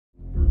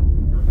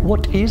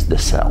what is the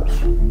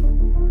self?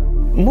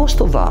 Most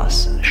of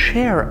us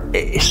share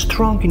a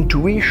strong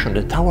intuition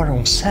that our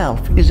own self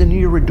is an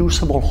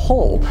irreducible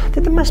whole,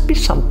 that there must be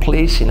some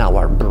place in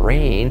our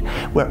brain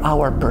where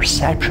our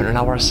perception and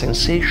our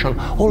sensation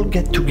all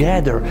get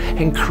together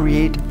and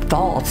create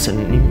thoughts and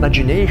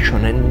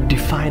imagination and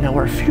define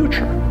our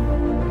future.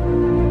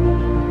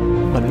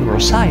 But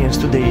neuroscience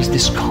today is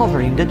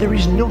discovering that there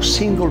is no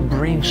single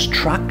brain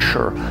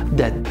structure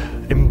that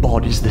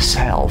embodies the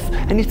self,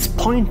 and it's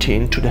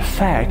pointing to the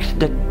fact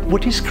that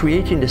what is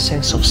creating the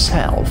sense of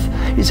self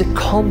is a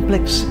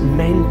complex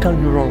mental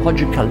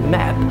neurological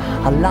map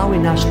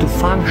allowing us to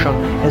function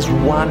as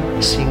one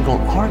single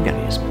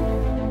organism.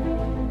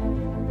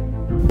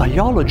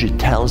 Biology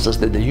tells us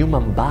that the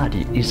human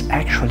body is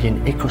actually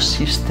an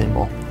ecosystem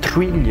of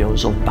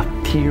trillions of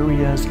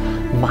bacteria,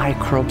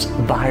 microbes,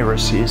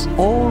 viruses,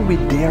 all with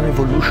their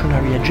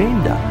evolutionary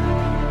agenda.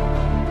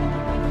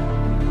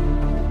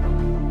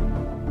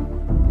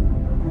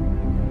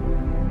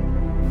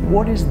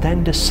 What is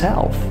then the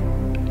self,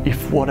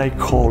 if what I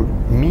call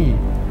me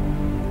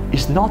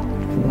is not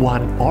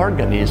one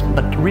organism,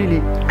 but really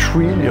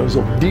trillions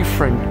of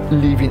different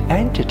living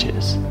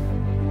entities?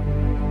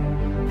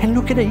 And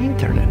look at the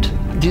internet,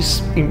 this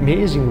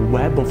amazing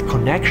web of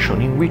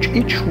connection in which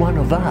each one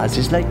of us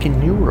is like a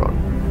neuron,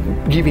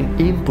 giving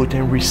input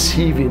and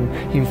receiving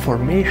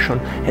information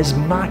as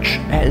much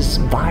as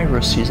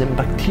viruses and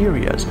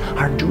bacteria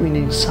are doing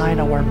inside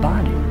our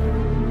body.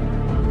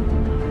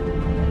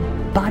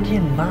 Body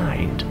and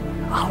mind,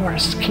 our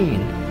skin,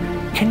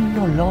 can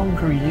no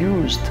longer be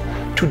used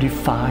to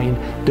define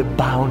the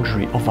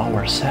boundary of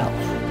ourself.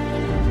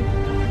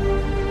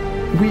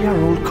 We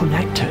are all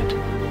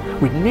connected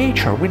with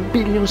nature, with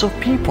billions of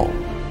people.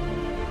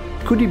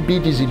 Could it be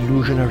this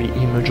illusionary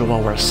image of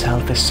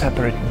ourselves as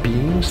separate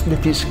beings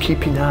that is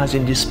keeping us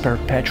in this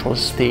perpetual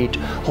state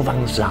of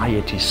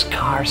anxiety,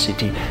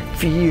 scarcity,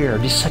 fear,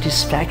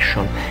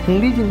 dissatisfaction, and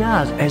leading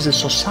us as a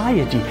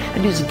society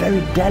at this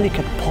very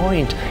delicate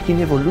point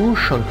in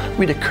evolution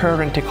with the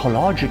current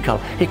ecological,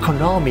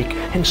 economic,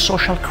 and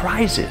social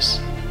crisis?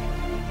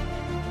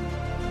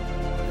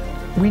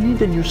 We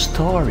need a new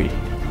story,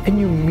 a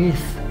new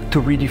myth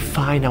to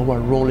redefine our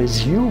role as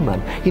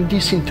human in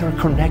this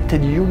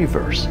interconnected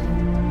universe.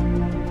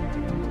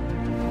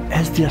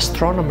 As the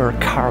astronomer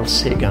Carl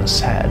Sagan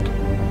said,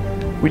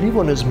 we live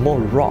on a small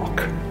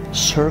rock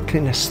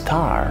circling a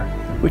star,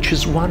 which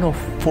is one of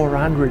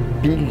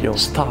 400 billion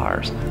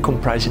stars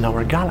comprising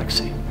our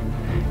galaxy,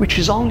 which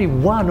is only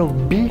one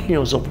of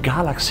billions of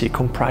galaxies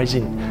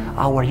comprising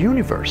our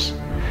universe,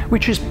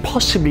 which is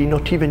possibly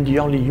not even the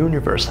only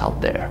universe out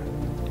there.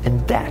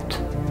 And that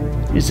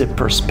is a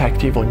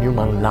perspective on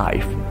human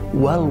life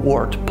well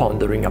worth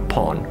pondering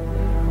upon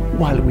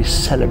while we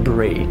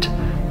celebrate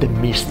the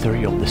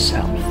mystery of the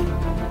self.